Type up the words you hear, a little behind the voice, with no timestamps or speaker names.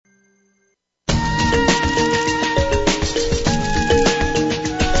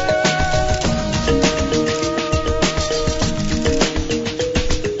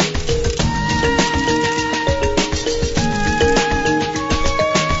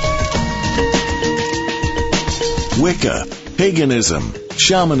Wicca, paganism,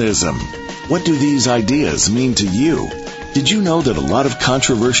 shamanism. What do these ideas mean to you? Did you know that a lot of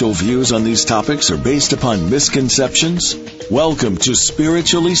controversial views on these topics are based upon misconceptions? Welcome to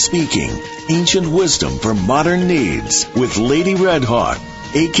Spiritually Speaking, Ancient Wisdom for Modern Needs with Lady Redhawk,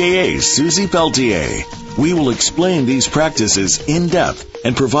 a.k.a. Susie Peltier. We will explain these practices in depth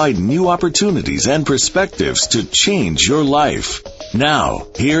and provide new opportunities and perspectives to change your life. Now,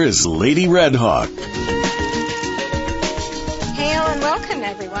 here is Lady Redhawk. Hail and welcome,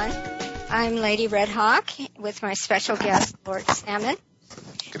 everyone. I'm Lady Redhawk with my special guest, Lord Salmon.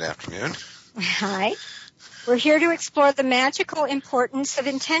 Good afternoon. Hi. We're here to explore the magical importance of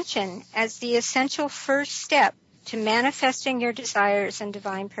intention as the essential first step to manifesting your desires and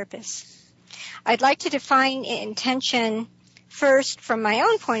divine purpose. I'd like to define intention first from my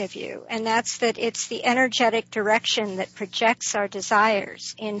own point of view, and that's that it's the energetic direction that projects our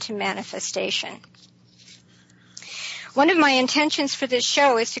desires into manifestation. One of my intentions for this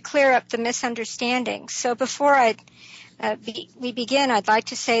show is to clear up the misunderstandings. So before we begin, I'd like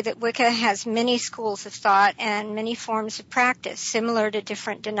to say that Wicca has many schools of thought and many forms of practice, similar to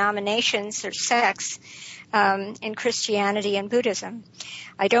different denominations or sects in Christianity and Buddhism.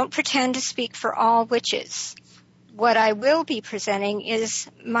 I don't pretend to speak for all witches. What I will be presenting is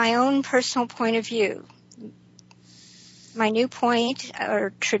my own personal point of view, my new point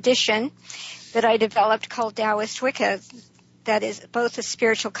or tradition that I developed called Taoist Wicca, that is both a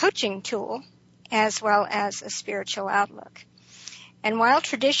spiritual coaching tool as well as a spiritual outlook. And while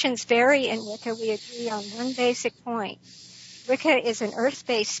traditions vary in Wicca, we agree on one basic point. Wicca is an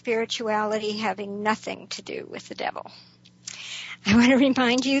earth-based spirituality having nothing to do with the devil. I want to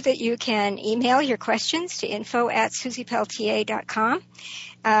remind you that you can email your questions to info@susiepeltier.com,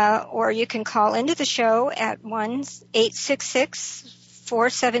 or you can call into the show at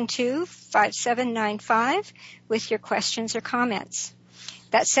 1-866-472-5795 with your questions or comments.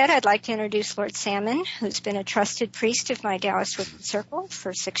 That said, I'd like to introduce Lord Salmon, who's been a trusted priest of my Taoist Wiccan circle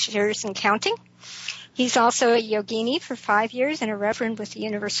for 6 years and counting. He's also a Yogini for 5 years and a reverend with the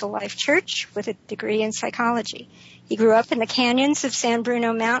Universal Life Church with a degree in psychology. He grew up in the canyons of San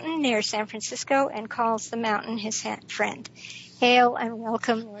Bruno Mountain near San Francisco and calls the mountain his friend. Hail and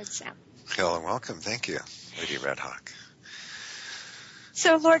welcome, Lord Salmon. Hail and welcome. Thank you, Lady Redhawk.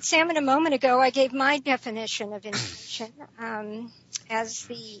 So, Lord Salmon, a moment ago I gave my definition of intention as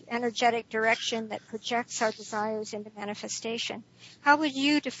the energetic direction that projects our desires into manifestation. How would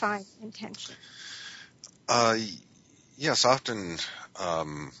you define intention? Yes, often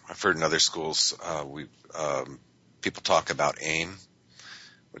I've heard in other schools people talk about aim,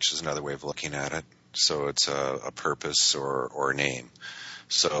 which is another way of looking at it. So it's a purpose or an aim.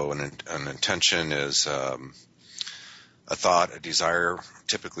 So an intention is a thought, a desire,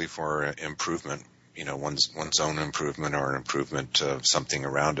 typically for improvement, one's own improvement or an improvement of something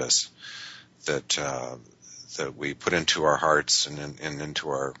around us that we put into our hearts and into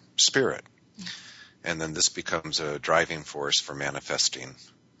our spirit. And then this becomes a driving force for manifesting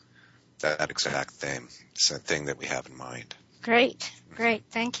that exact thing that we have in mind. Great.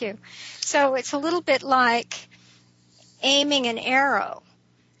 Thank you. So it's a little bit like aiming an arrow.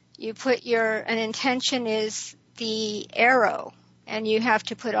 You put an intention is the arrow, and you have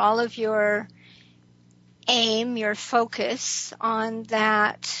to put all of your aim, your focus on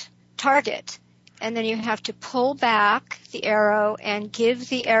that target. And then you have to pull back the arrow and give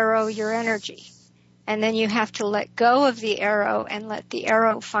the arrow your energy. And then you have to let go of the arrow and let the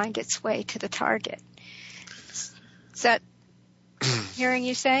arrow find its way to the target. Is that hearing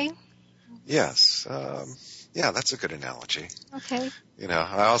you say? Yes. Yeah, that's a good analogy. Okay.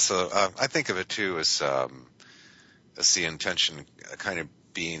 I also, I think of it too as the intention kind of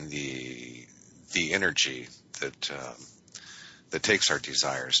being the energy that takes our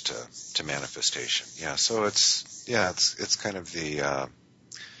desires to manifestation. Yeah. So it's kind of the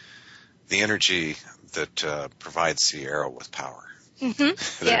energy that provides the arrow with power. Mm-hmm.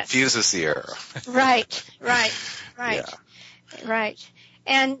 That infuses the arrow. Right. Yeah. Right.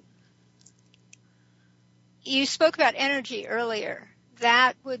 And you spoke about energy earlier.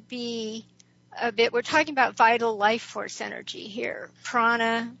 That would be a bit, we're talking about vital life force energy here.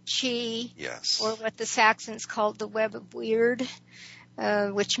 Prana, chi, yes, or what the Saxons called the web of weird,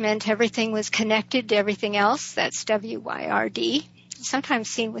 which meant everything was connected to everything else. That's W-Y-R-D, sometimes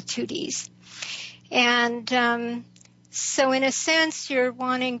seen with 2 Ds. And so in a sense, you're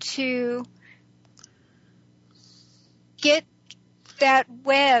wanting to get that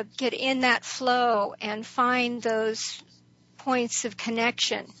web, get in that flow, and find those points of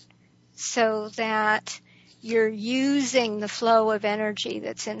connection so that you're using the flow of energy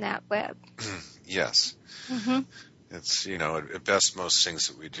that's in that web. Yes. Mm-hmm. It's, at best, most things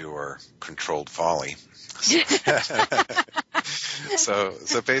that we do are controlled folly.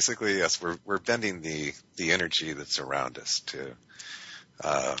 So basically, yes, we're bending the energy that's around us to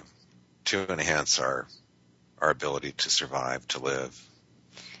enhance our ability to survive, to live,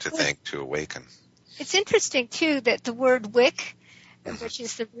 to think, to awaken. It's interesting too that the word wick, which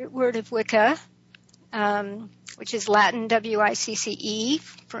is the root word of Wicca, which is Latin W-I-C-C-E,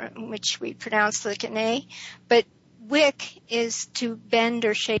 which we pronounce like an A, but wick is to bend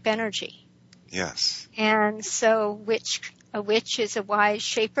or shape energy. Yes. And so a witch is a wise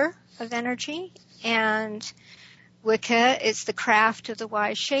shaper of energy, and Wicca is the craft of the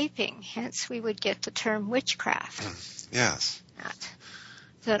wise shaping. Hence, we would get the term witchcraft. Yes.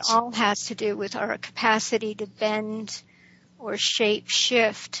 So it all has to do with our capacity to bend or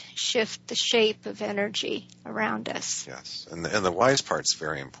shift the shape of energy around us. Yes, and the wise part's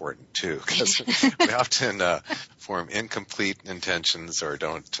very important too, because we often form incomplete intentions or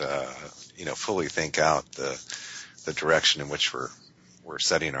don't, fully think out the direction in which we're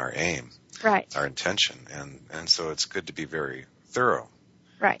setting our aim, right, our intention, and so it's good to be very thorough,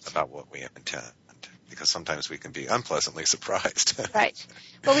 right, about what we intend, because sometimes we can be unpleasantly surprised. Right.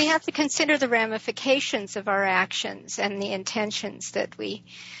 Well, we have to consider the ramifications of our actions and the intentions that we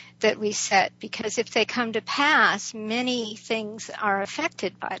set, because if they come to pass, many things are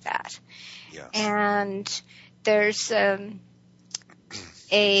affected by that. Yes. And there's the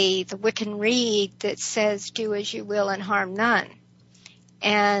Wiccan Rede that says, "Do as you will and harm none."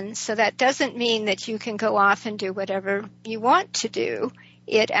 And so that doesn't mean that you can go off and do whatever you want to do.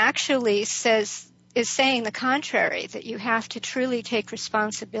 It actually is saying the contrary, that you have to truly take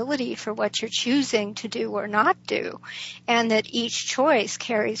responsibility for what you're choosing to do or not do, and that each choice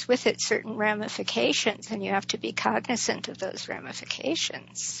carries with it certain ramifications, and you have to be cognizant of those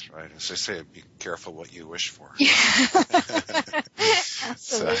ramifications. Right. As I say, be careful what you wish for.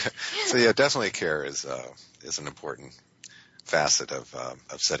 Absolutely. So yeah, definitely care is an important facet of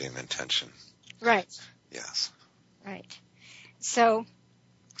setting an intention. Right. Yes. Right. So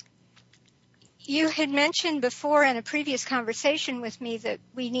you had mentioned before in a previous conversation with me that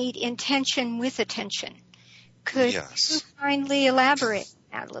we need intention with attention. Could you kindly elaborate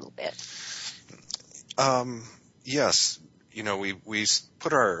on that a little bit? Yes. We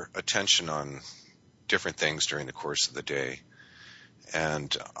put our attention on different things during the course of the day,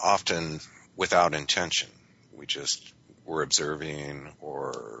 and often without intention. We're observing,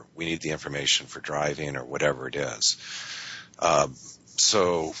 or we need the information for driving, or whatever it is.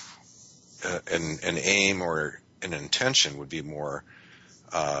 So an aim or an intention would be more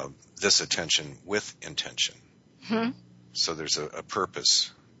this attention with intention. Mm-hmm. So there's a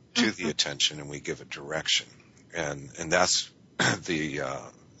purpose to the attention, and we give it direction, and that's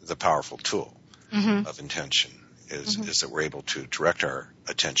the powerful tool of intention is that we're able to direct our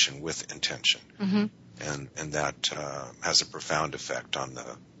attention with intention, and that has a profound effect on the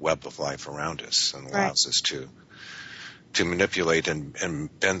web of life around us, and allows us to manipulate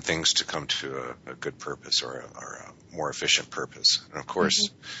and bend things to come to a good purpose, or a more efficient purpose. And of course,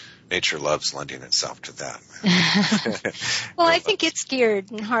 nature loves lending itself to that. Well, I think it's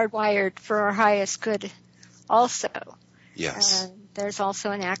geared and hardwired for our highest good also. Yes. And there's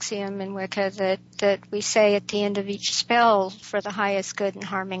also an axiom in Wicca that we say at the end of each spell, for the highest good and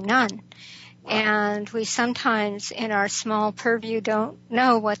harming none. Wow. And we sometimes, in our small purview, don't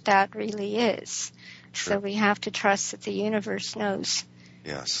know what that really is. True. So we have to trust that the universe knows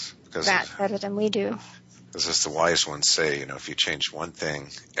that better than we do. Because as the wise ones say, if you change one thing,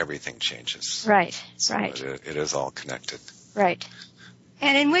 everything changes. Right, so right. It is all connected. Right.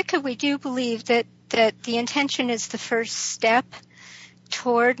 And in Wicca, we do believe that the intention is the first step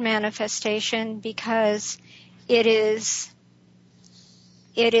toward manifestation, because it is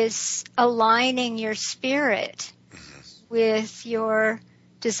aligning your spirit with your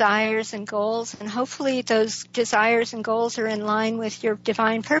desires and goals, and hopefully those desires and goals are in line with your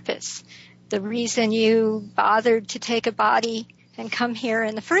divine purpose, the reason you bothered to take a body and come here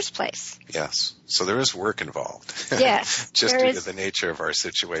in the first place. Yes. So there is work involved. Yes. Just due to the nature of our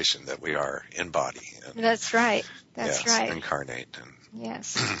situation, that we are in body. That's right. That's right. Incarnate.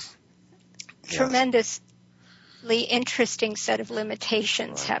 Yes. Tremendously interesting set of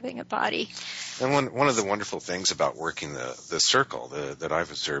limitations, having a body. And one of the wonderful things about working the circle, that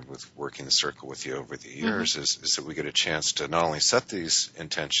I've observed with working the circle with you over the years, is that we get a chance to not only set these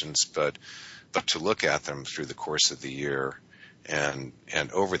intentions, but to look at them through the course of the year and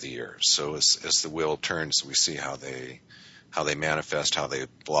over the years. So as the wheel turns, we see how they manifest, how they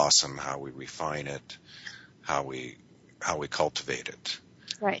blossom, how we refine it, how we cultivate it.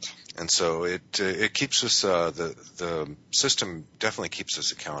 Right. And so it keeps us, the system definitely keeps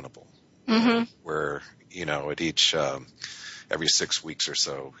us accountable. Mm-hmm. Where, at each, every 6 weeks or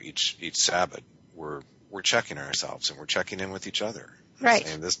so, each Sabbath, we're checking ourselves and we're checking in with each other. Right.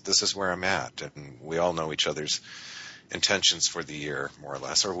 Saying this is where I'm at. And we all know each other's intentions for the year, more or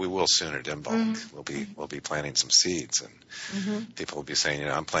less, or we will soon at in bulk. Mm-hmm. We'll be planting some seeds, and Mm-hmm. people will be saying,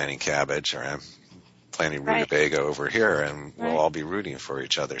 I'm planting cabbage, or I'm planting Right. rutabaga over here, and we'll Right. all be rooting for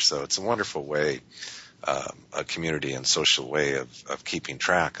each other. So it's a wonderful way, a community and social way of keeping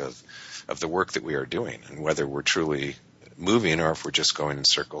track of the work that we are doing, and whether we're truly moving or if we're just going in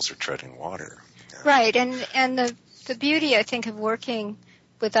circles or treading water. Yeah. Right, and the beauty, I think, of working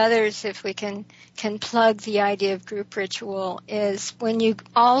with others, if we can plug the idea of group ritual, is when you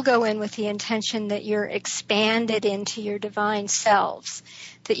all go in with the intention that you're expanded into your divine selves,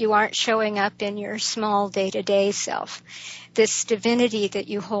 that you aren't showing up in your small day-to-day self. This divinity that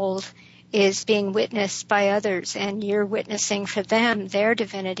you hold is being witnessed by others, and you're witnessing for them their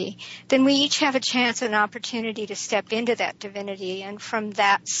divinity. Then we each have a chance and an opportunity to step into that divinity, and from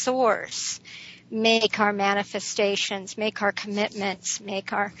that source, make our manifestations, make our commitments,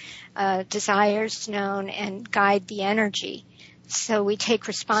 make our desires known, and guide the energy. So we take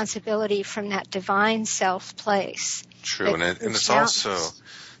responsibility from that divine self place. True, and it's also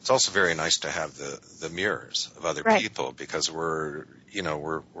very nice to have the mirrors of other Right. people, because we're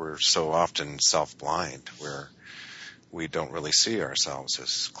so often self-blind, where we don't really see ourselves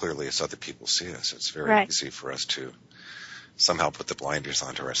as clearly as other people see us. It's very Right. easy for us to somehow put the blinders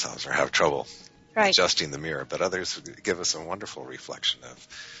onto ourselves or have trouble Right. adjusting the mirror, but others give us a wonderful reflection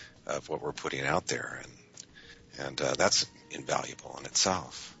of what we're putting out there, and that's invaluable in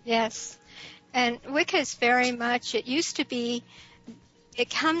itself. Yes. And Wicca is very much, it used to be, it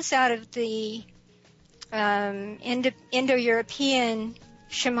comes out of the Indo-European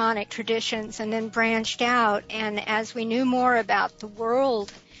shamanic traditions and then branched out, and as we knew more about the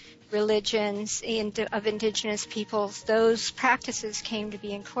world religions of indigenous peoples, those practices came to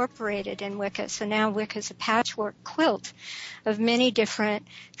be incorporated in Wicca. So now Wicca is a patchwork quilt of many different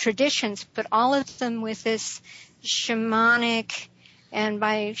traditions, but all of them with this shamanic, and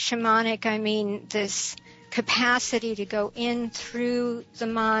by shamanic I mean this capacity to go in through the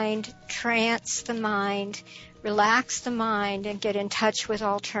mind, trance the mind, relax the mind, and get in touch with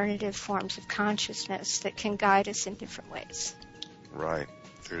alternative forms of consciousness that can guide us in different ways. Right.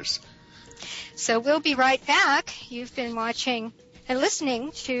 So we'll be right back. You've been watching and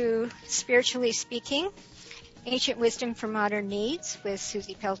listening to Spiritually Speaking, Ancient Wisdom for Modern Needs with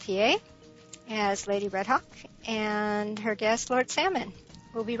Susie Peltier as Lady Redhawk and her guest, Lord Salmon.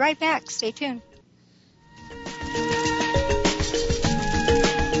 We'll be right back. Stay tuned.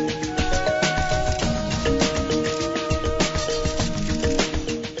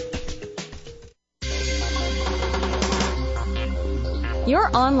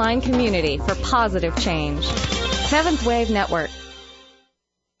 Your online community for positive change. Seventh Wave Network.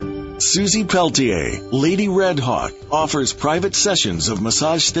 Susie Peltier, Lady Redhawk, offers private sessions of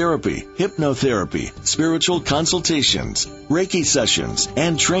massage therapy, hypnotherapy, spiritual consultations, Reiki sessions,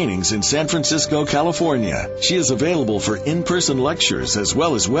 and trainings in San Francisco, California. She is available for in-person lectures as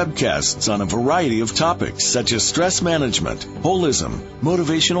well as webcasts on a variety of topics such as stress management, holism,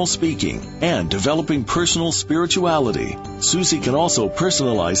 motivational speaking, and developing personal spirituality. Susie can also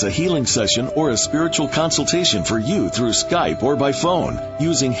personalize a healing session or a spiritual consultation for you through Skype or by phone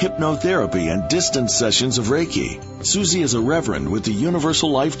using hypnotherapy and distance sessions of Reiki. Susie is a reverend with the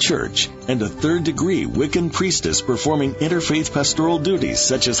Universal Life Church and a third-degree Wiccan priestess performing interfaith pastoral duties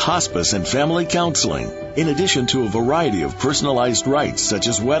such as hospice and family counseling, in addition to a variety of personalized rites such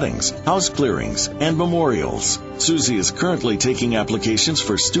as weddings, house clearings, and memorials. Susie is currently taking applications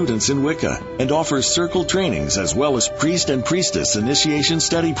for students in Wicca and offers circle trainings as well as priest and priestess initiation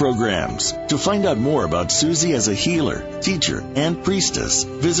study programs. To find out more about Susie as a healer, teacher, and priestess,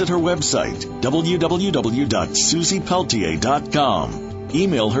 visit her website, www.susiepeltier.com.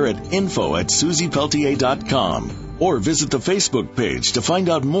 Email her at info@susiepeltier.com or visit the Facebook page to find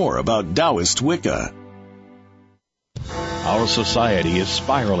out more about Taoist Wicca. Our society is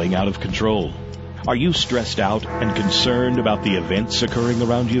spiraling out of control. Are you stressed out and concerned about the events occurring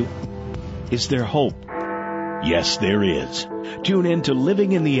around you? Is there hope? Yes, there is. Tune in to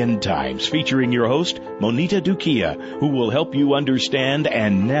Living in the End Times, featuring your host, Monita Dukia, who will help you understand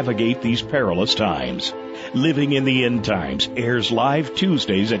and navigate these perilous times. Living in the End Times airs live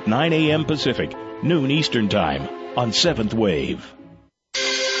Tuesdays at 9 a.m. Pacific, noon Eastern Time, on 7th Wave.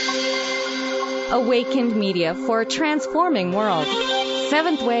 Awakened media for a transforming world.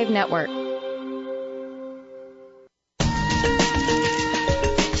 Seventh Wave Network.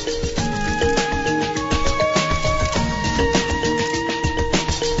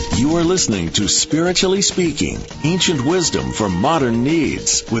 You are listening to Spiritually Speaking, Ancient Wisdom for Modern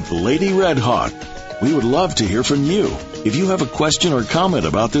Needs with Lady Red Hawk. We would love to hear from you. If you have a question or comment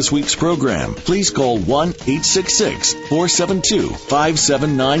about this week's program, please call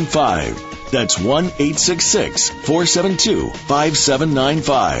 1-866-472-5795. That's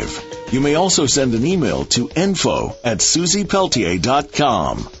 1-866-472-5795. You may also send an email to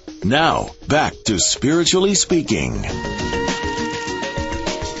info@susiepeltier.com. Now, back to Spiritually Speaking.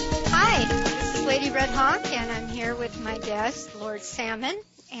 Hi, this is Lady Red Hawk, and I'm here with my guest, Lord Salmon,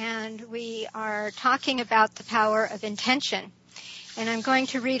 and we are talking about the power of intention. And I'm going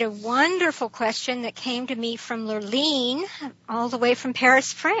to read a wonderful question that came to me from Lurline, all the way from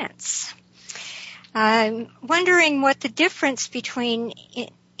Paris, France. I'm wondering what the difference between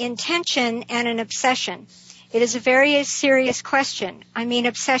intention and an obsession. It is a very serious question. I mean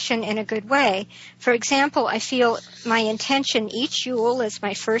obsession in a good way. For example, I feel my intention each Yule is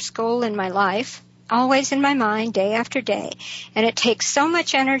my first goal in my life, always in my mind, day after day. And it takes so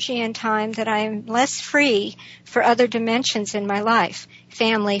much energy and time that I am less free for other dimensions in my life,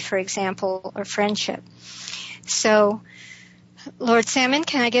 family, for example, or friendship. So, Lord Salmon,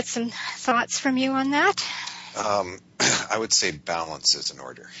 can I get some thoughts from you on that? I would say balance is in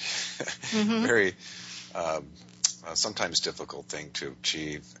order. Mm-hmm. Very sometimes difficult thing to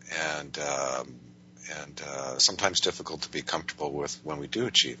achieve, and sometimes difficult to be comfortable with when we do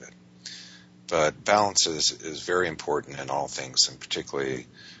achieve it. But balance is very important in all things, and particularly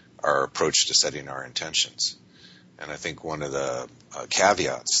our approach to setting our intentions. And I think one of the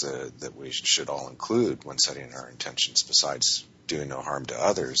caveats that we should all include when setting our intentions, besides doing no harm to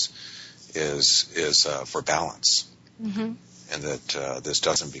others, is for balance. Mm-hmm. And that this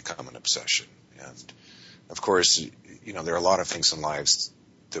doesn't become an obsession. And of course, there are a lot of things in lives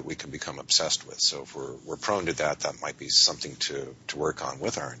that we can become obsessed with. So if we're prone to that might be something to work on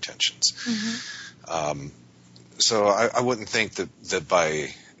with our intentions. Mm-hmm. So I wouldn't think that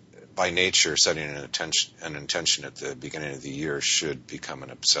by nature setting an intention at the beginning of the year should become an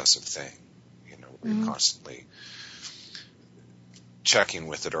obsessive thing. We're mm-hmm. constantly checking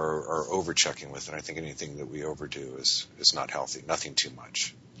with it or over-checking with it. I think anything that we overdo is not healthy, nothing too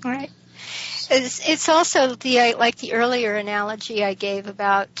much. Right. It's also like the earlier analogy I gave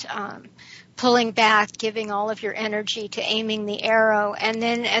about pulling back, giving all of your energy to aiming the arrow, and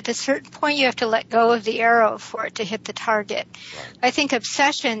then at a certain point you have to let go of the arrow for it to hit the target. Right. I think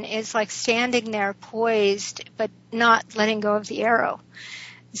obsession is like standing there poised but not letting go of the arrow.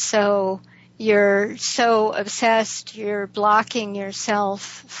 So you're so obsessed, you're blocking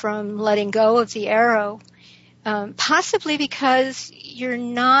yourself from letting go of the arrow, possibly because you're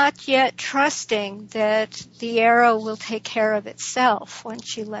not yet trusting that the arrow will take care of itself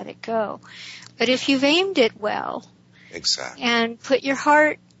once you let it go. But if you've aimed it well, exactly, and put your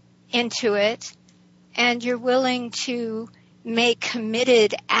heart into it, and you're willing to make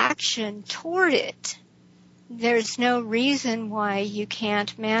committed action toward it, there's no reason why you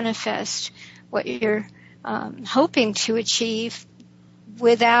can't manifest what you're hoping to achieve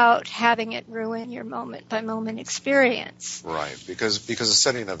without having it ruin your moment-by-moment experience. Right, because the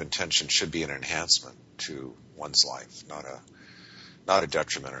setting of intention should be an enhancement to one's life, not a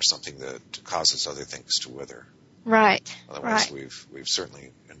detriment or something that causes other things to wither. Right. Otherwise, right. we've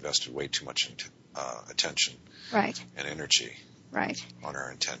certainly invested way too much attention right. and energy right. on our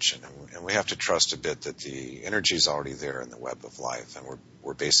intention, and we have to trust a bit that the energy is already there in the web of life, and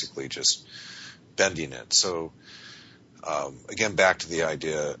we're basically just bending it. So. Again, back to the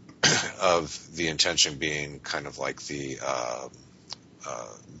idea of the intention being kind of like the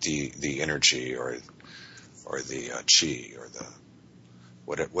energy or the chi or the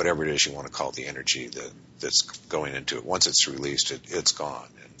whatever it is you want to call the energy that's going into it. Once it's released, it's gone,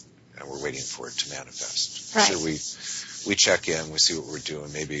 and we're waiting for it to manifest. Right. So we check in, we see what we're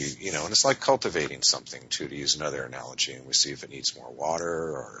doing, maybe and it's like cultivating something too, to use another analogy, and we see if it needs more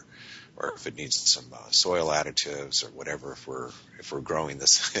water or if it needs some soil additives or whatever, if we're growing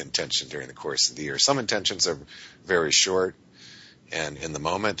this intention during the course of the year. Some intentions are very short and in the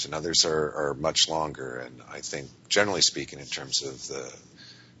moment, and others are much longer. And I think, generally speaking, in terms of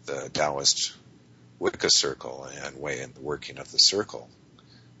the Taoist Wicca circle and way in the working of the circle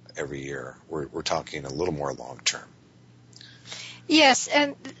every year, we're talking a little more long term. Yes,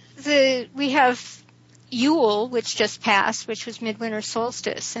 and we have Yule, which just passed, which was midwinter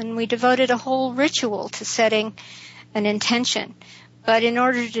solstice, and we devoted a whole ritual to setting an intention. But in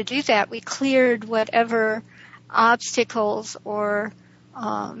order to do that, we cleared whatever obstacles or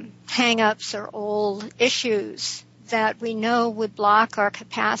hang-ups or old issues that we know would block our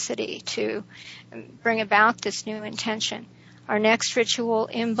capacity to bring about this new intention. Our next ritual,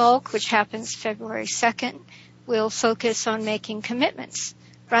 Imbolc, which happens February 2nd, will focus on making commitments.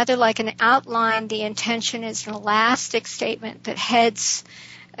 Rather like an outline, the intention is an elastic statement that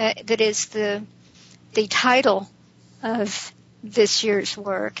that is the title of this year's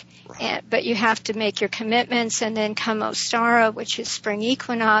work. Right. But you have to make your commitments, and then come Ostara, which is spring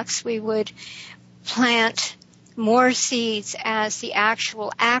equinox, we would plant more seeds as the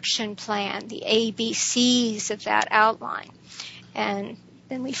actual action plan, the ABCs of that outline. And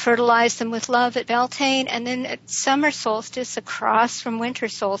then we fertilize them with love at Beltane, and then at summer solstice, across from winter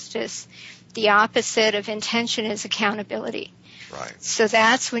solstice, the opposite of intention is accountability. Right. So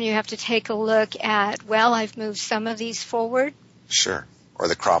that's when you have to take a look at, well, I've moved some of these forward. Sure. Or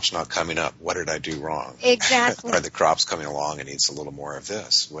the crop's not coming up. What did I do wrong? Exactly. Or the crop's coming along and needs a little more of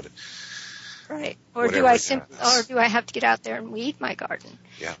this. Right. Or do I have to get out there and weed my garden?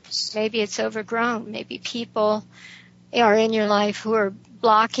 Yeah. Maybe it's overgrown. Maybe people are in your life who are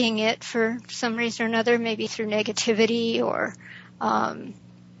blocking it for some reason or another, maybe through negativity or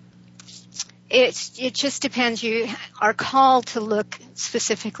it just depends. You are called to look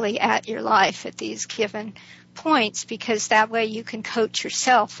specifically at your life at these given points, because that way you can coach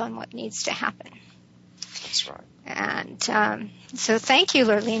yourself on what needs to happen. That's right. And so thank you,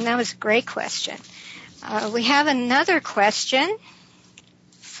 Lurleen. That was a great question. We have another question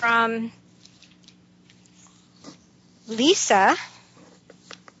from Lisa.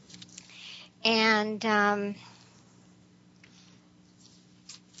 And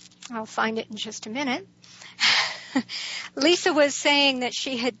I'll find it in just a minute. Lisa was saying that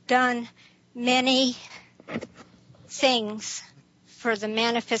she had done many things for the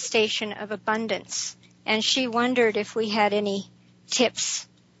manifestation of abundance, and she wondered if we had any tips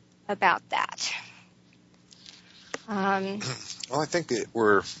about that. Well, I think that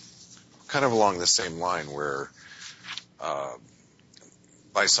we're kind of along the same line where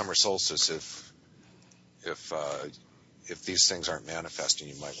by summer solstice, if these things aren't manifesting,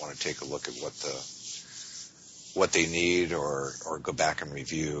 you might want to take a look at what they need, or go back and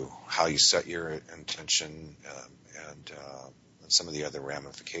review how you set your intention and some of the other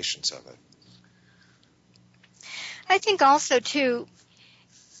ramifications of it. I think also too,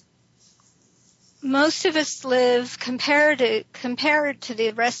 most of us live compared to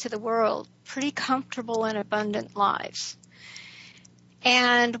the rest of the world pretty comfortable and abundant lives.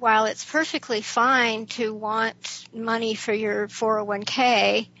 And while it's perfectly fine to want money for your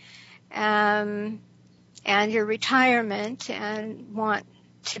 401k and your retirement and want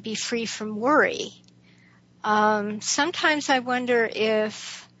to be free from worry, sometimes I wonder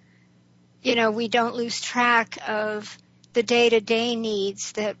if, we don't lose track of the day-to-day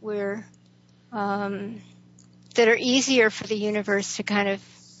needs that that are easier for the universe to kind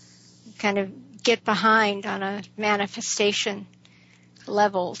of get behind on a manifestation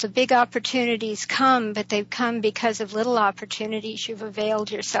level. The big opportunities come, but they've come because of little opportunities you've availed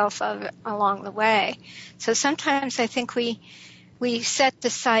yourself of along the way. So sometimes I think we set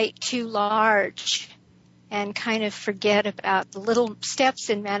the sight too large and kind of forget about the little steps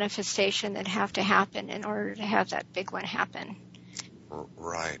in manifestation that have to happen in order to have that big one happen.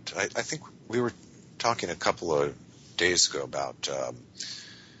 Right. I think we were talking a couple of days ago about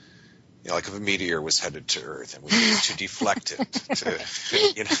like if a meteor was headed to Earth and we needed to deflect it,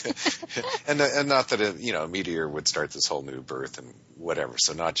 and not that a meteor would start this whole new birth and whatever.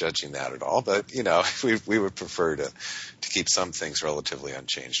 So not judging that at all, but we would prefer to keep some things relatively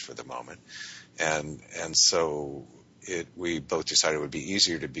unchanged for the moment, and so we both decided it would be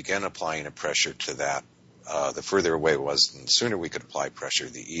easier to begin applying a pressure to that. The further away it was, and the sooner we could apply pressure,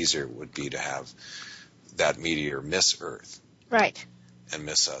 the easier it would be to have that meteor miss Earth. Right. And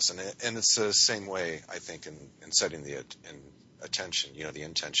miss us. And it's the same way, I think, in setting the attention, the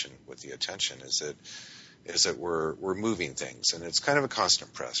intention with the attention is that we're moving things. And it's kind of a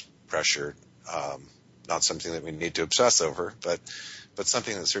constant pressure, not something that we need to obsess over, but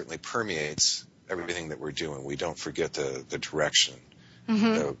something that certainly permeates everything that we're doing. We don't forget the direction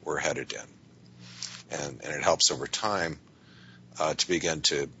that we're headed in. And it helps over time to begin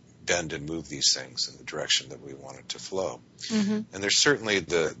to bend and move these things in the direction that we want it to flow. Mm-hmm. And there's certainly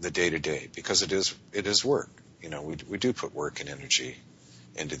the day-to-day, because it is work. We do put work and energy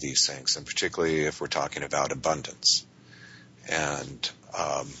into these things, and particularly if we're talking about abundance. And,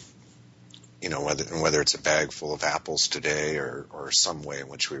 whether it's a bag full of apples today or some way in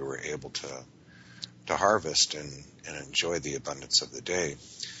which we were able to harvest and enjoy the abundance of the day,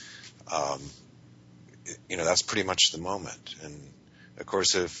 that's pretty much the moment. And of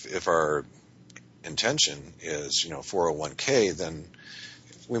course, if our intention is 401k, then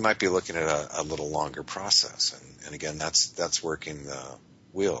we might be looking at a little longer process. And again, that's working the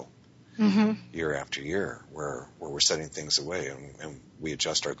wheel year after year, where we're setting things away and we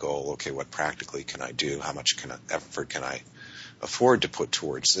adjust our goal. Okay, what practically can I do? How much effort can I afford to put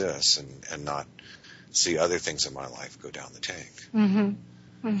towards this, and not see other things in my life go down the tank.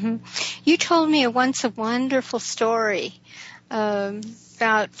 You told me once a wonderful story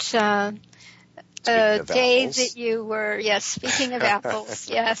about a day that you were, speaking of apples,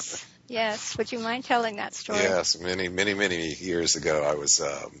 yes. Would you mind telling that story? Yes, many years ago, I was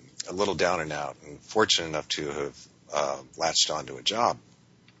a little down and out, and fortunate enough to have latched onto a job.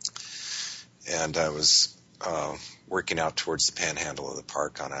 And I was working out towards the panhandle of the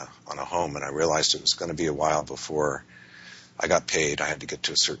park on a home, and I realized it was going to be a while before I got paid. I had to get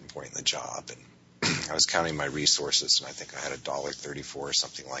to a certain point in the job, and I was counting my resources, and I think I had $1.34 or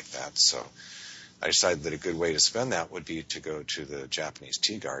something like that. So I decided that a good way to spend that would be to go to the Japanese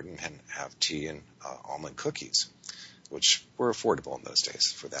tea garden and have tea and almond cookies, which were affordable in those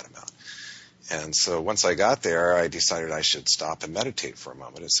days for that amount. And so once I got there, I decided I should stop and meditate for a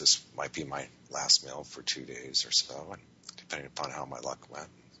moment, as this might be my last meal for 2 days or so, and depending upon how my luck went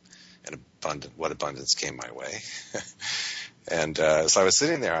and what abundance came my way. And as I was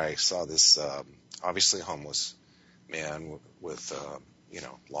sitting there, I saw this obviously homeless man with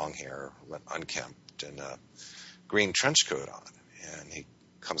long hair, unkempt, and a green trench coat on. And he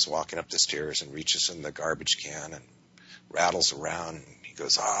comes walking up the stairs and reaches in the garbage can and rattles around, and he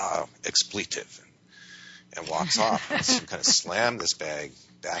goes, expletive, and walks off. And so kind of slammed this bag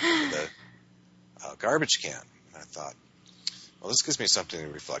back into the garbage can. And I thought, well, this gives me something to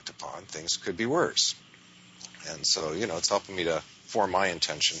reflect upon. Things could be worse. And so, it's helping me to form my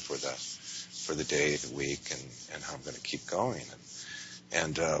intention for the day, the week, and how I'm going to keep going.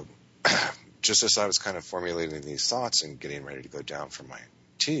 And just as I was kind of formulating these thoughts and getting ready to go down for my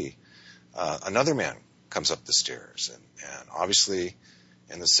tea, another man comes up the stairs, and obviously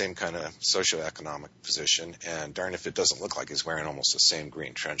in the same kind of socioeconomic position, and darn if it doesn't look like he's wearing almost the same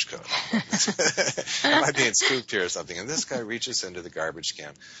green trench coat. Am I being scooped here or something? And this guy reaches into the garbage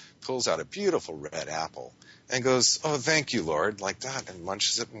can, pulls out a beautiful red apple, and goes, "Oh, thank you, Lord," like that, and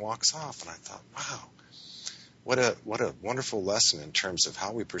munches it and walks off. And I thought, wow, what a wonderful lesson in terms of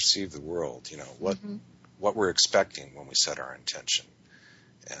how we perceive the world, what we're expecting when we set our intention.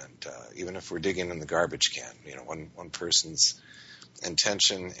 And even if we're digging in the garbage can, one person's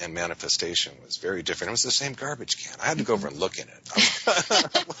intention and manifestation was very different. It was the same garbage can. I had to go over and look in it.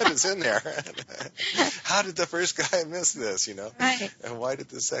 What is in there? How did the first guy miss this, Right. And why did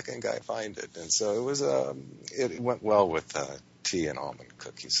the second guy find it? And so it was it went well with tea and almond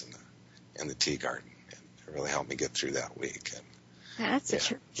cookies in the tea garden. And it really helped me get through that week. And that's a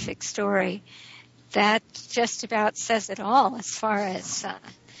terrific story. That just about says it all as far as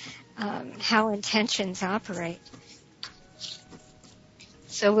how intentions operate.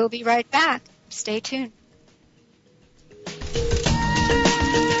 So we'll be right back. Stay tuned.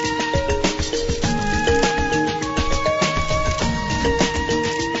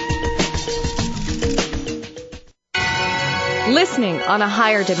 Listening on a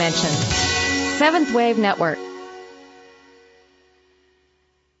higher dimension. Seventh Wave Network.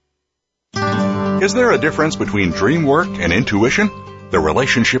 Is there a difference between dream work and intuition? The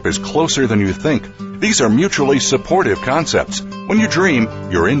relationship is closer than you think. These are mutually supportive concepts. When you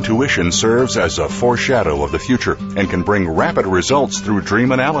dream, your intuition serves as a foreshadow of the future and can bring rapid results through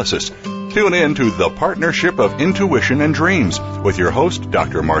dream analysis. Tune in to The Partnership of Intuition and Dreams with your host,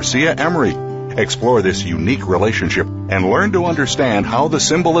 Dr. Marcia Emery. Explore this unique relationship and learn to understand how the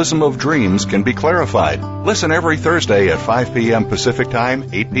symbolism of dreams can be clarified. Listen every Thursday at 5 p.m. Pacific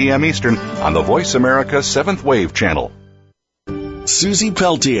Time, 8 p.m. Eastern on the Voice America 7th Wave channel. Susie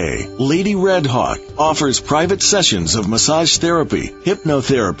Peltier, Lady Red Hawk, offers private sessions of massage therapy,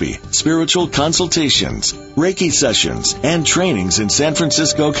 hypnotherapy, spiritual consultations, Reiki sessions, and trainings in San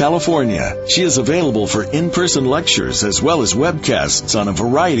Francisco, California. She is available for in-person lectures as well as webcasts on a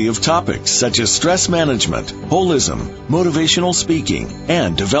variety of topics such as stress management, holism, motivational speaking,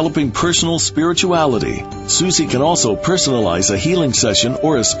 and developing personal spirituality. Susie can also personalize a healing session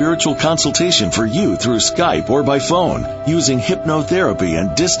or a spiritual consultation for you through Skype or by phone using hypnotherapy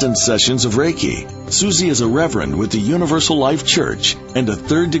and distance sessions of Reiki. Susie is a reverend with the Universal Life Church and a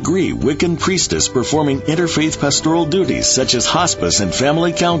third-degree Wiccan priestess performing interfaith pastoral duties such as hospice and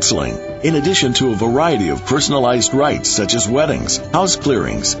family counseling, in addition to a variety of personalized rites such as weddings, house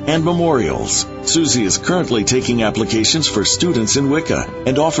clearings, and memorials. Susie is currently taking applications for students in Wicca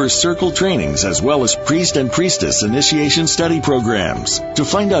and offers circle trainings as well as priest and priestess initiation study programs. To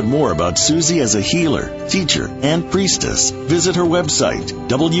find out more about Susie as a healer, teacher, and priestess, visit her her website,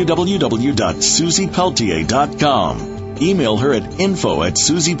 www.susiepeltier.com. Email her at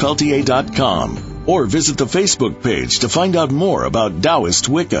info@susiepeltier.com or visit the Facebook page to find out more about Taoist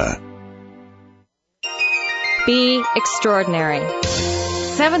Wicca. Be extraordinary.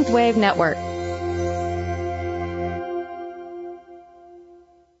 Seventh Wave Network.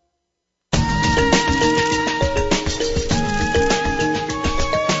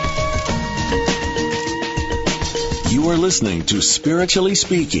 You are listening to Spiritually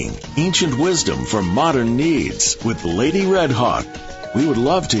Speaking, Ancient Wisdom for Modern Needs with Lady Redhawk. We would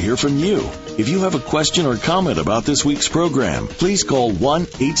love to hear from you. If you have a question or comment about this week's program, please call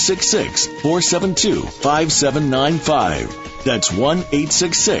 1-866-472-5795. That's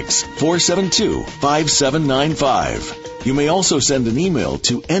 1-866-472-5795. You may also send an email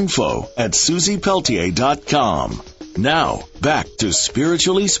to info@susiepeltier.com. Now, back to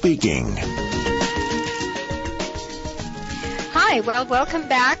Spiritually Speaking. Hi, well, welcome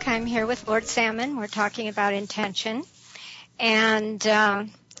back. I'm here with Lord Salmon. We're talking about intention and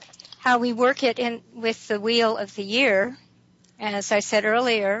how we work it in with the wheel of the year. And as I said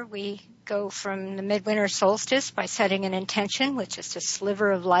earlier, we go from the midwinter solstice by setting an intention, which is a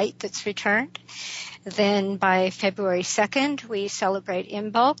sliver of light that's returned. Then by February 2nd, we celebrate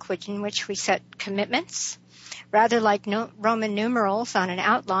Imbolc, in which we set commitments, rather like Roman numerals on an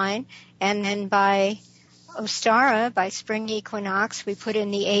outline. And then by Ostara, by spring equinox, we put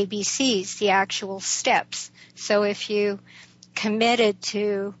in the ABCs, the actual steps. So if you committed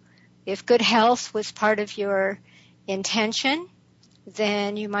to, if good health was part of your intention,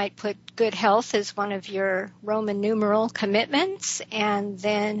 then you might put good health as one of your Roman numeral commitments, and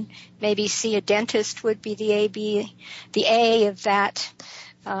then maybe see a dentist would be the A of that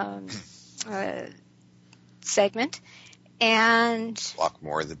segment. And walk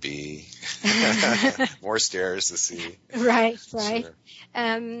more, the B. More stairs, the C. Right. Sure.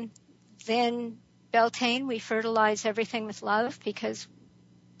 Then Beltane, we fertilize everything with love, because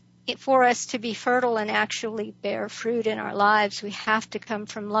for us to be fertile and actually bear fruit in our lives, we have to come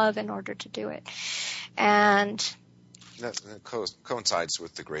from love in order to do it. And that coincides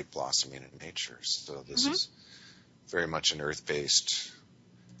with the great blossoming in nature. So this is very much an earth-based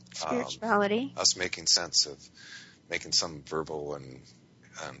spirituality. Us making sense of, making some verbal and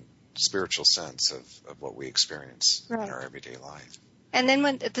spiritual sense of what we experience in our everyday life. And then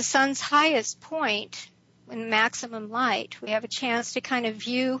when at the sun's highest point, in maximum light, we have a chance to kind of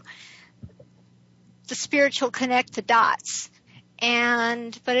view the spiritual, connect the dots.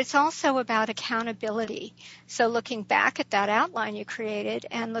 But it's also about accountability. So looking back at that outline you created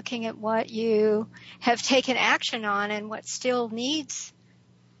and looking at what you have taken action on and what still needs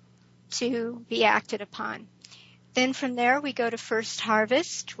to be acted upon. Then from there we go to first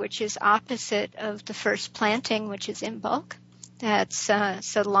harvest, which is opposite of the first planting, which is Imbolc. That's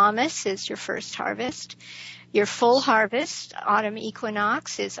so Lammas is your first harvest. Your full harvest, autumn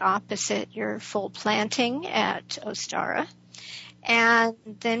equinox, is opposite your full planting at Ostara. And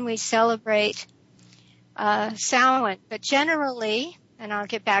then we celebrate Samhain. But generally, and I'll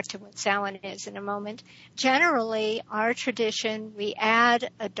get back to what Samhain is in a moment, generally our tradition, we add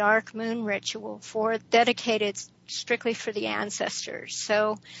a dark moon ritual dedicated strictly for the ancestors.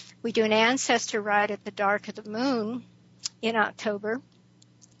 So we do an ancestor rite at the dark of the moon in October.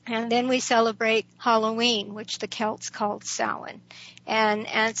 And then we celebrate Halloween, which the Celts called Samhain. And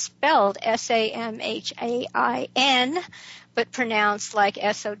it's spelled Samhain, but pronounced like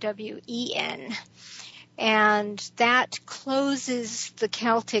Sowen. And that closes the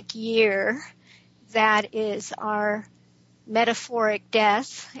Celtic year. That is our metaphoric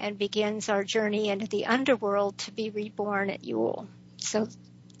death and begins our journey into the underworld to be reborn at Yule. So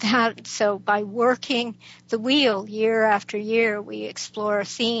by working the wheel year after year, we explore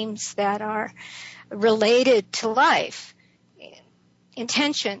themes that are related to life.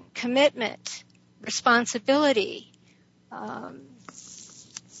 Intention, commitment, responsibility,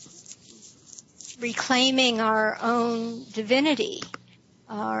 reclaiming our own divinity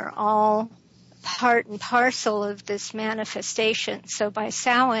are all part and parcel of this manifestation. So by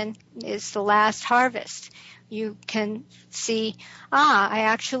Samhain is the last harvest. You can see, I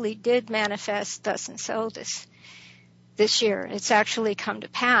actually did manifest thus and so this year. It's actually come to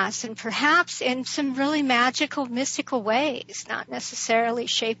pass, and perhaps in some really magical, mystical ways, not necessarily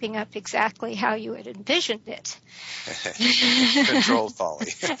shaping up exactly how you had envisioned it. Controlled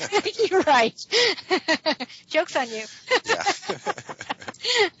folly. You're right. Joke's on you.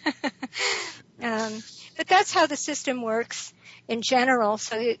 Yeah. But that's how the system works in general,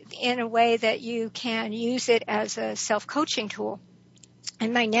 so in a way that you can use it as a self-coaching tool.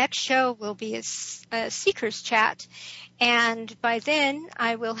 And my next show will be a seeker's chat, And by then,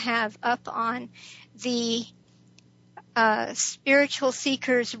 I will have up on the Spiritual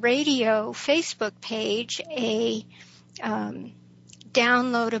Seekers Radio Facebook page a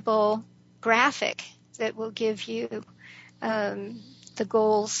downloadable graphic that will give you the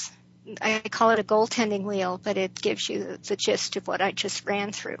goals. I call it a goaltending wheel, but it gives you the gist of what I just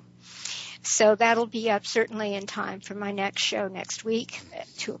ran through. So that'll be up certainly in time for my next show next week at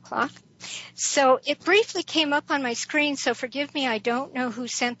 2:00. So it briefly came up on my screen, so forgive me, I don't know who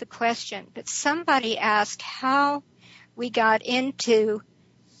sent the question, but somebody asked how we got into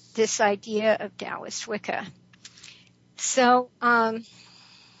this idea of Taoist Wicca. So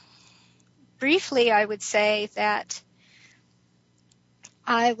briefly, I would say that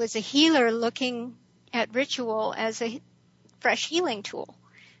I was a healer looking at ritual as a fresh healing tool.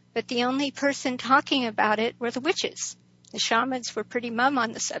 But the only person talking about it were the witches. The shamans were pretty mum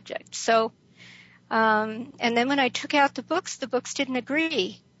on the subject. So, and then when I took out the books didn't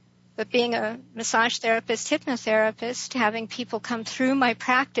agree. But being a massage therapist, hypnotherapist, having people come through my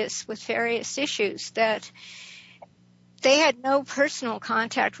practice with various issues that they had no personal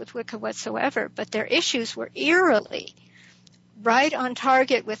contact with Wicca whatsoever, but their issues were eerily right on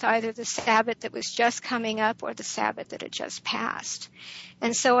target with either the Sabbath that was just coming up or the Sabbath that had just passed.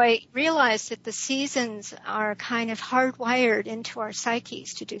 And so I realized that the seasons are kind of hardwired into our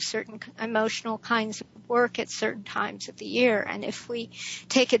psyches to do certain emotional kinds of work at certain times of the year. And if we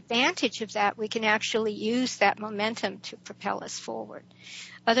take advantage of that, we can actually use that momentum to propel us forward.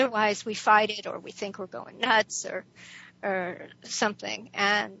 Otherwise, we fight it or we think we're going nuts or something.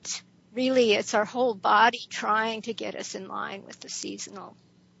 And really, it's our whole body trying to get us in line with the seasonal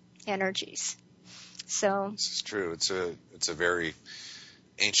energies. So this is true. It's a very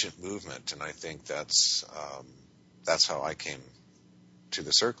ancient movement, and I think that's how I came to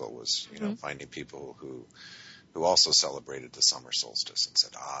the circle. Was finding people who also celebrated the summer solstice and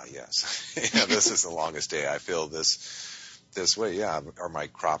said, yes, this is the longest day. I feel this way. Yeah, are my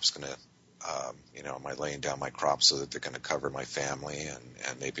crops going to am I laying down my crops so that they're going to cover my family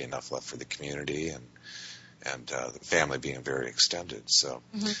and maybe enough left for the community and the family being very extended. So,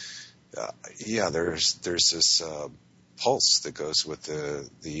 there's this pulse that goes with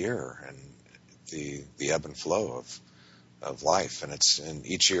the year and the ebb and flow of life. And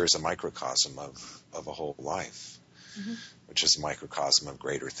each year is a microcosm of a whole life, which is a microcosm of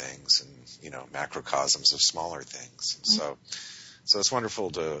greater things and, macrocosms of smaller things. And so it's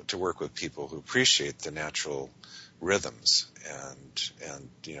wonderful to work with people who appreciate the natural rhythms and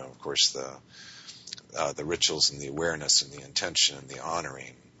of course the rituals and the awareness and the intention and the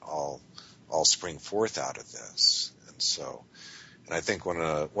honoring all spring forth out of this. And I think one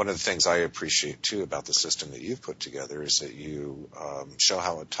of the things I appreciate too about the system that you've put together is that you show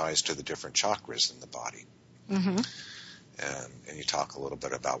how it ties to the different chakras in the body. And you talk a little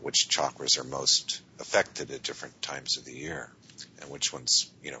bit about which chakras are most affected at different times of the year, and which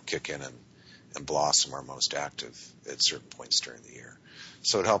ones, kick in and blossom are most active at certain points during the year.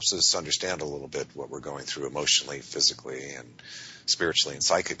 So it helps us understand a little bit what we're going through emotionally, physically, and spiritually and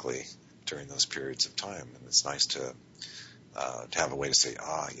psychically during those periods of time. And it's nice to have a way to say,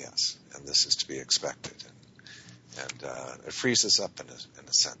 yes, and this is to be expected. And it frees us up in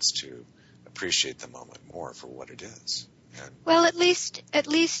a sense to appreciate the moment more for what it is. Well, at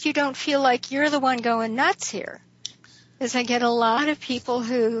least you don't feel like you're the one going nuts here. Because I get a lot of people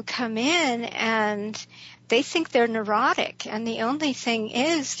who come in and they think they're neurotic, and the only thing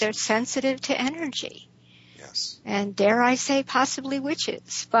is they're sensitive to energy. Yes. And dare I say possibly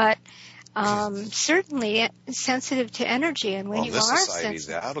witches, but certainly sensitive to energy. And when you are sensitive,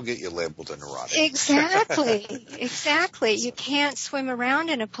 that'll get you labeled a neurotic. Exactly. You can't swim around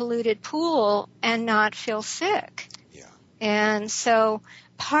in a polluted pool and not feel sick. Yeah. And so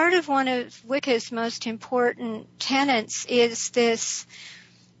part of one of Wicca's most important tenets is this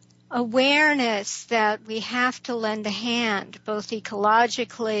awareness that we have to lend a hand, both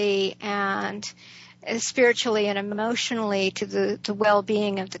ecologically and spiritually and emotionally, to the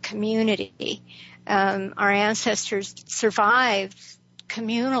well-being of the community. Our ancestors survived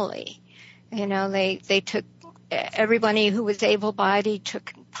communally. They took, everybody who was able-bodied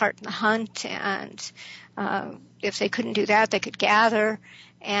took part in the hunt, and if they couldn't do that, they could gather.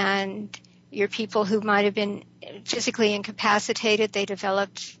 And your people who might have been physically incapacitated, they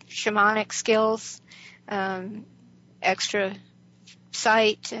developed shamanic skills, extra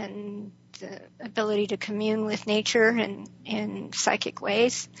sight, and the ability to commune with nature in psychic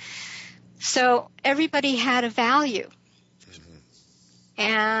ways. So everybody had a value.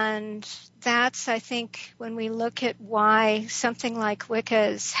 And that's, I think, when we look at why something like Wicca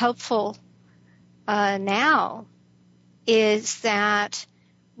is helpful now, is that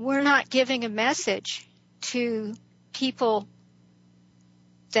we're not giving a message to people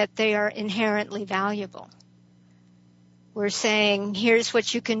that they are inherently valuable. We're saying, here's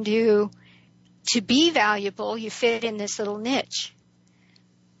what you can do to be valuable. You fit in this little niche.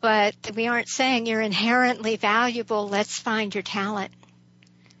 But we aren't saying you're inherently valuable. Let's find your talent.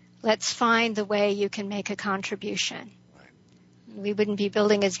 Let's find the way you can make a contribution. We wouldn't be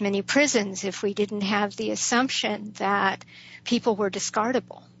building as many prisons if we didn't have the assumption that people were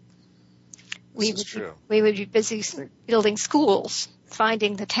discardable. We would be busy building schools,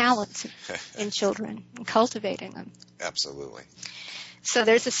 finding the talents in children and cultivating them. Absolutely. So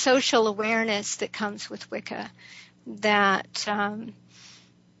there's a social awareness that comes with Wicca that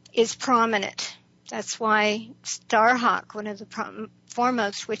is prominent. That's why Starhawk, one of the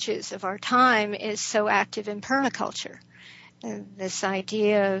foremost witches of our time, is so active in permaculture. This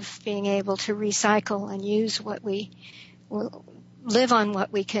idea of being able to recycle and use what we live on,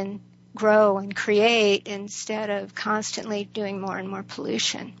 what we can grow and create, instead of constantly doing more and more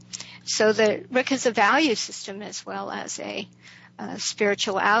pollution. So Wicca is a value system as well as a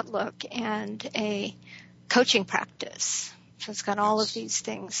spiritual outlook and a coaching practice. So it's got all of these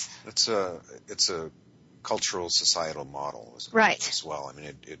things. It's a cultural societal model as well. I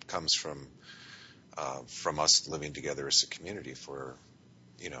mean, it comes from us living together as a community for,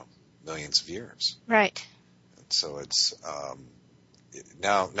 millions of years. Right. And so it's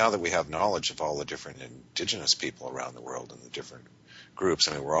now that we have knowledge of all the different indigenous people around the world and the different groups.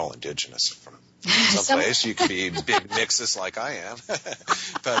 I mean, we're all indigenous from some place. You could be big mixes like I am,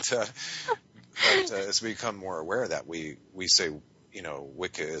 but as we become more aware of that, we say,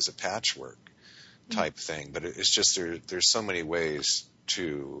 Wicca is a patchwork type thing, but it's just there's so many ways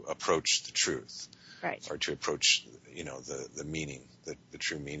to approach the truth. Right. Or to approach, the meaning, the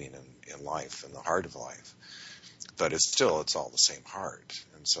true meaning in life and the heart of life. But it's all the same heart.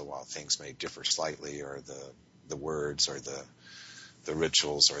 And so while things may differ slightly, or the words or the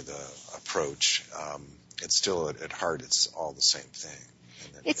rituals or the approach, it's still at heart, it's all the same thing.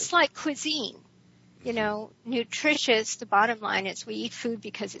 It's like cuisine. Nutritious, the bottom line is we eat food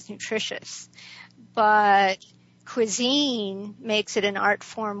because it's nutritious. But cuisine makes it an art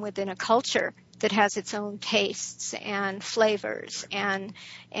form within a culture that has its own tastes and flavors and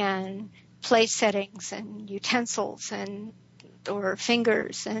place settings and utensils or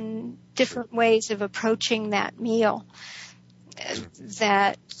fingers and different ways of approaching that meal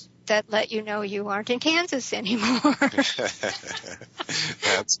that let you know you aren't in Kansas anymore.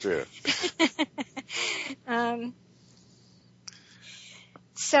 That's true.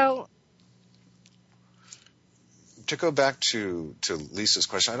 So to go back to Lisa's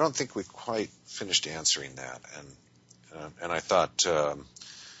question, I don't think we quite finished answering that, and I thought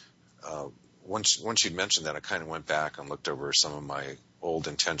once you'd mentioned that, I kind of went back and looked over some of my old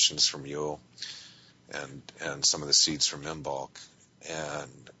intentions from Yule and some of the seeds from Imbolc,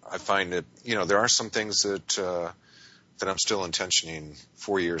 and I find that there are some things that I'm still intentioning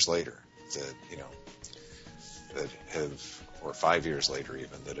 4 years later that have, or 5 years later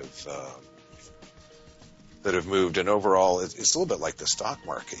even, that have moved. And overall, it's a little bit like the stock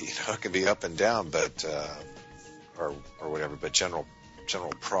market. It can be up and down, but or whatever. But general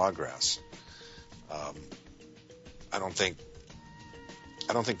progress. I don't think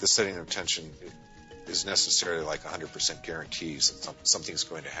the setting of intention is necessarily like 100% guarantees that something's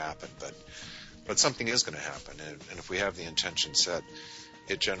going to happen, but something is going to happen. And if we have the intention set,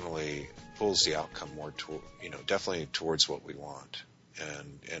 it generally pulls the outcome more definitely towards what we want.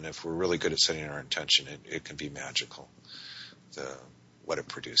 And if we're really good at setting our intention, it can be magical. What it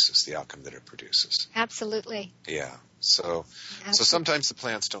produces, the outcome that it produces. Absolutely. Yeah. So sometimes the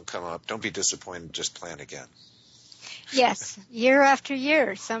plants don't come up. Don't be disappointed. Just plan again. Yes. Year after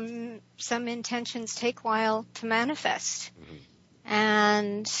year, some intentions take a while to manifest. Mm-hmm.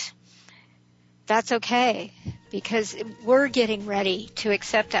 And that's okay, because we're getting ready to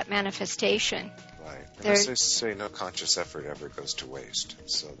accept that manifestation. Right. And as they say, no conscious effort ever goes to waste.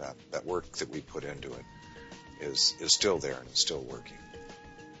 So that work that we put into it is still there and it's still working.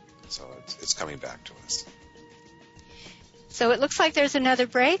 So it's coming back to us. So it looks like there's another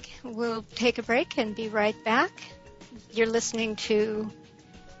break. We'll take a break and be right back. You're listening to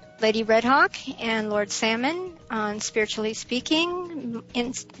Lady Redhawk and Lord Salmon on Spiritually Speaking,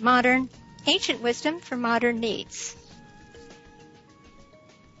 in modern, ancient wisdom for modern needs.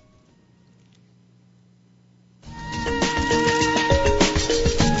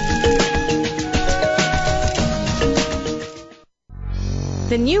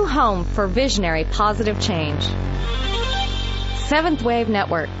 The new home for visionary positive change. Seventh Wave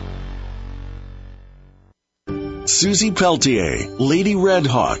Network. Susie Peltier, Lady Red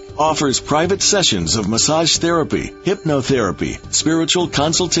Hawk, offers private sessions of massage therapy, hypnotherapy, spiritual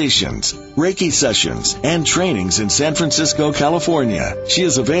consultations, Reiki sessions, and trainings in San Francisco, California. She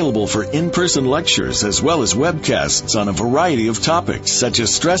is available for in-person lectures as well as webcasts on a variety of topics such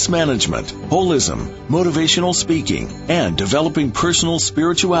as stress management, holism, motivational speaking, and developing personal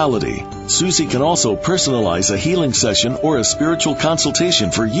spirituality. Susie can also personalize a healing session or a spiritual consultation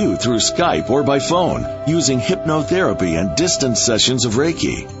for you through Skype or by phone using hypnotherapy and distance sessions of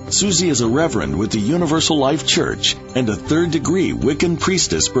Reiki. Susie is a reverend with the Universal Life Church and a third-degree Wiccan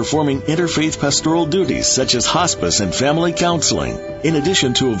priestess performing interfaith pastoral duties such as hospice and family counseling, in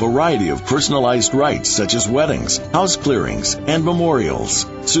addition to a variety of personalized rites such as weddings, house clearings, and memorials.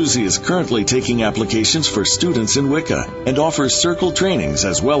 Susie is currently taking applications for students in Wicca and offers circle trainings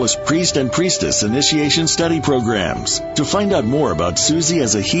as well as priest and priestess initiation study programs. To find out more about Susie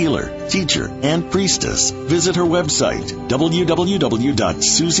as a healer, teacher, and priestess, visit her website,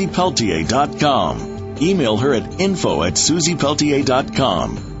 www.susiepeltier.com. Email her at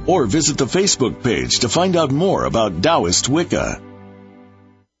info@susiepeltier.com or visit the Facebook page to find out more about Taoist Wicca.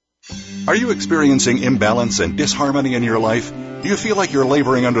 Are you experiencing imbalance and disharmony in your life? Do you feel like you're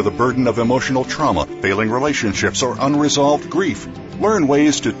laboring under the burden of emotional trauma, failing relationships, or unresolved grief? Learn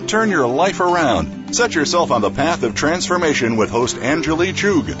ways to turn your life around. Set yourself on the path of transformation with host Anjali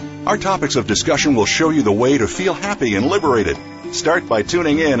Chug. Our topics of discussion will show you the way to feel happy and liberated. Start by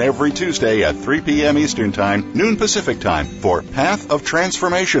tuning in every Tuesday at 3 p.m. Eastern Time, noon Pacific Time, for Path of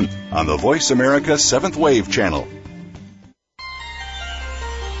Transformation on the Voice America 7th Wave channel.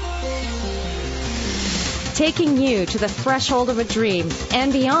 Taking you to the threshold of a dream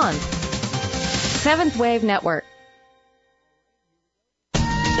and beyond. 7th Wave Network.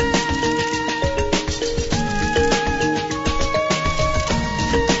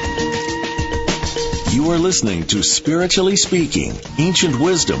 You are listening to Spiritually Speaking, Ancient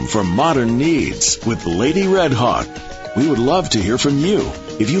Wisdom for Modern Needs with Lady Red Hawk. We would love to hear from you.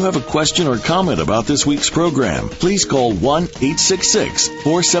 If you have a question or comment about this week's program, please call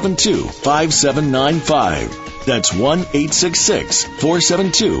 1-866-472-5795. That's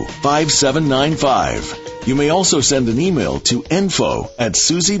 1-866-472-5795. You may also send an email to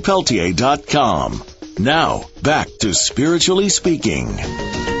info@susiepeltier.com. Now, back to Spiritually Speaking.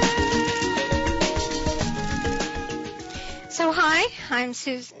 So hi, I'm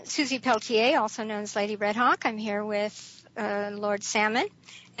Susie Peltier, also known as Lady Red Hawk. I'm here with Lord Salmon,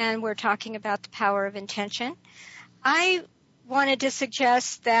 and we're talking about the power of intention. I wanted to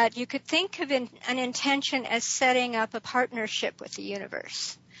suggest that you could think of an intention as setting up a partnership with the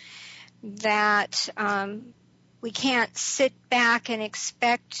universe, that we can't sit back and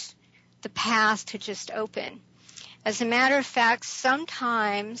expect the path to just open. As a matter of fact,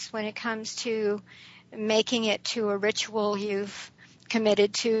 sometimes when it comes to making it to a ritual you've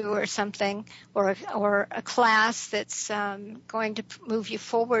committed to or something, or a class that's going to move you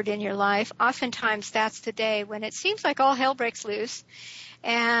forward in your life, oftentimes that's the day when it seems like all hell breaks loose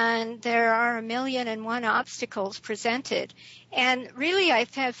and there are 1,000,001 obstacles presented. And really, I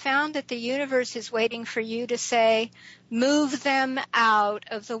have found that the universe is waiting for you to say, move them out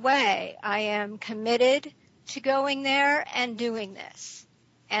of the way. I am committed to going there and doing this.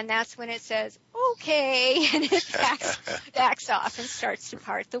 And that's when it says, okay, and it backs off and starts to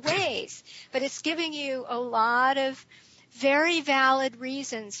part the ways. But it's giving you a lot of very valid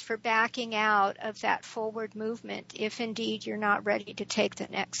reasons for backing out of that forward movement if indeed you're not ready to take the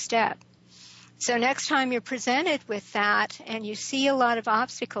next step. So next time you're presented with that and you see a lot of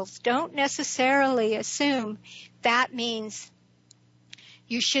obstacles, don't necessarily assume that means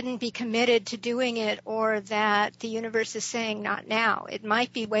you shouldn't be committed to doing it or that the universe is saying not now. It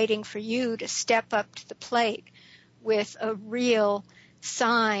might be waiting for you to step up to the plate with a real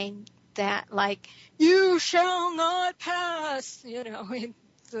sign that, like, you shall not pass,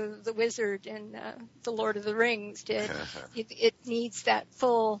 the wizard in The Lord of the Rings did. It needs that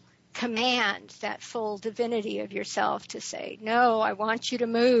full command, that full divinity of yourself to say, no, I want you to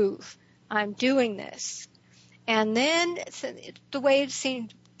move. I'm doing this. And then the waves seem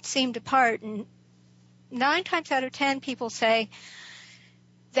to part, and 9 times out of 10 people say,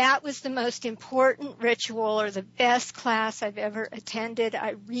 that was the most important ritual or the best class I've ever attended.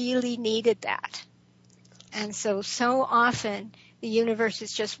 I really needed that. And so often the universe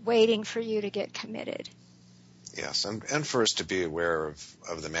is just waiting for you to get committed. Yes, and for us to be aware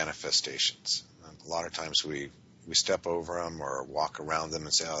of the manifestations. A lot of times we step over them or walk around them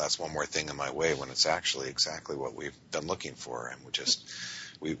and say, oh, that's one more thing in my way, when it's actually exactly what we've been looking for, and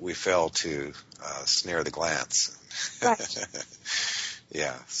we fail to snare the glance. Right.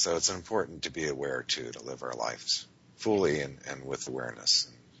 Yeah, so it's important to be aware, too, to live our lives fully and with awareness.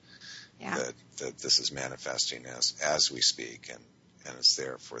 Yeah. That this is manifesting as we speak, and it's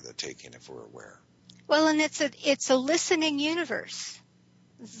there for the taking if we're aware. Well, and it's a listening universe.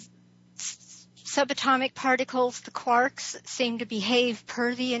 Subatomic particles, the quarks, seem to behave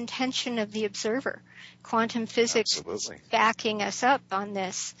per the intention of the observer. Quantum physics Absolutely. is backing us up on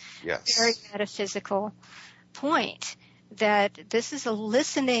this very metaphysical point, that this is a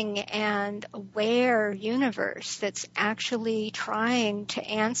listening and aware universe that's actually trying to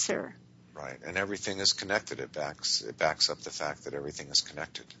answer. Right, and everything is connected. It backs up the fact that everything is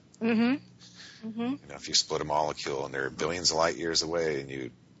connected. Mm-hmm. Mm-hmm. You know, if you split a molecule and they're billions of light years away, and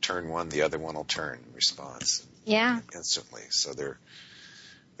you turn one, the other one will turn in response. Yeah. Instantly. So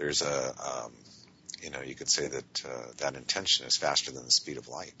there's a you could say that that intention is faster than the speed of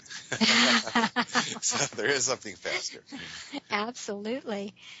light. So there is something faster.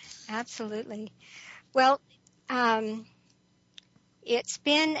 Absolutely. Absolutely. Well, it's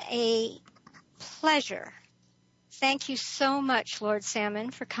been a pleasure. Thank you so much, Lord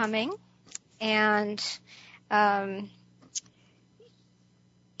Salmon, for coming. And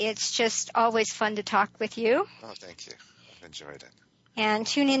it's just always fun to talk with you. Oh, thank you. I've enjoyed it. And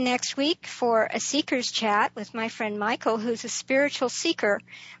tune in next week for a Seeker's Chat with my friend Michael, who's a spiritual seeker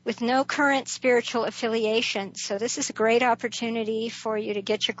with no current spiritual affiliation. So this is a great opportunity for you to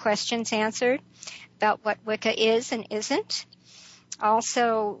get your questions answered about what Wicca is and isn't.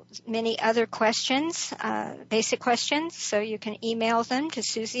 Also, many other questions, basic questions, so you can email them to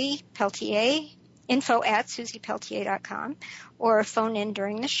Susie Peltier, info@susiepeltier.com, or phone in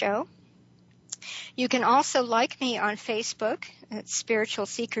during the show. You can also like me on Facebook at Spiritual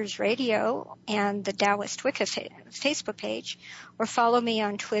Seekers Radio and the Taoist Wicca Facebook page, or follow me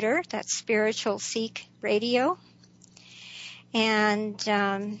on Twitter, that's Spiritual Seek Radio. And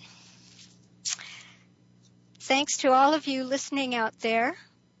thanks to all of you listening out there.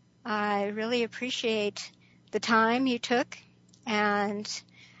 I really appreciate the time you took, and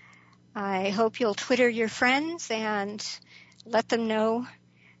I hope you'll Twitter your friends and let them know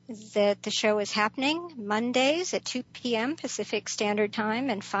that the show is happening Mondays at 2 p.m. Pacific Standard Time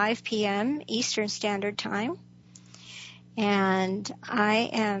and 5 p.m. Eastern Standard Time. And I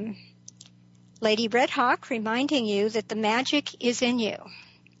am Lady Red Hawk, reminding you that the magic is in you.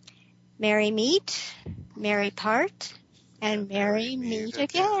 Merry meet, merry part, and merry meet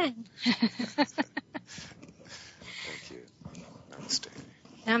again. Thank you. Namaste.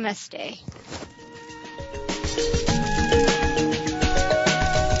 Namaste.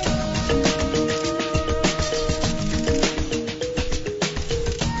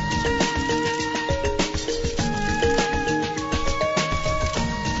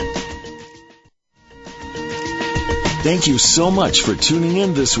 Thank you so much for tuning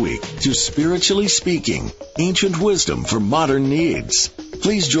in this week to Spiritually Speaking, Ancient Wisdom for Modern Needs.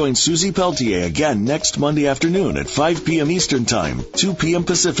 Please join Susie Peltier again next Monday afternoon at 5 p.m. Eastern Time, 2 p.m.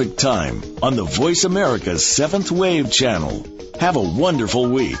 Pacific Time on the Voice America's 7th Wave channel. Have a wonderful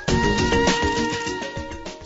week.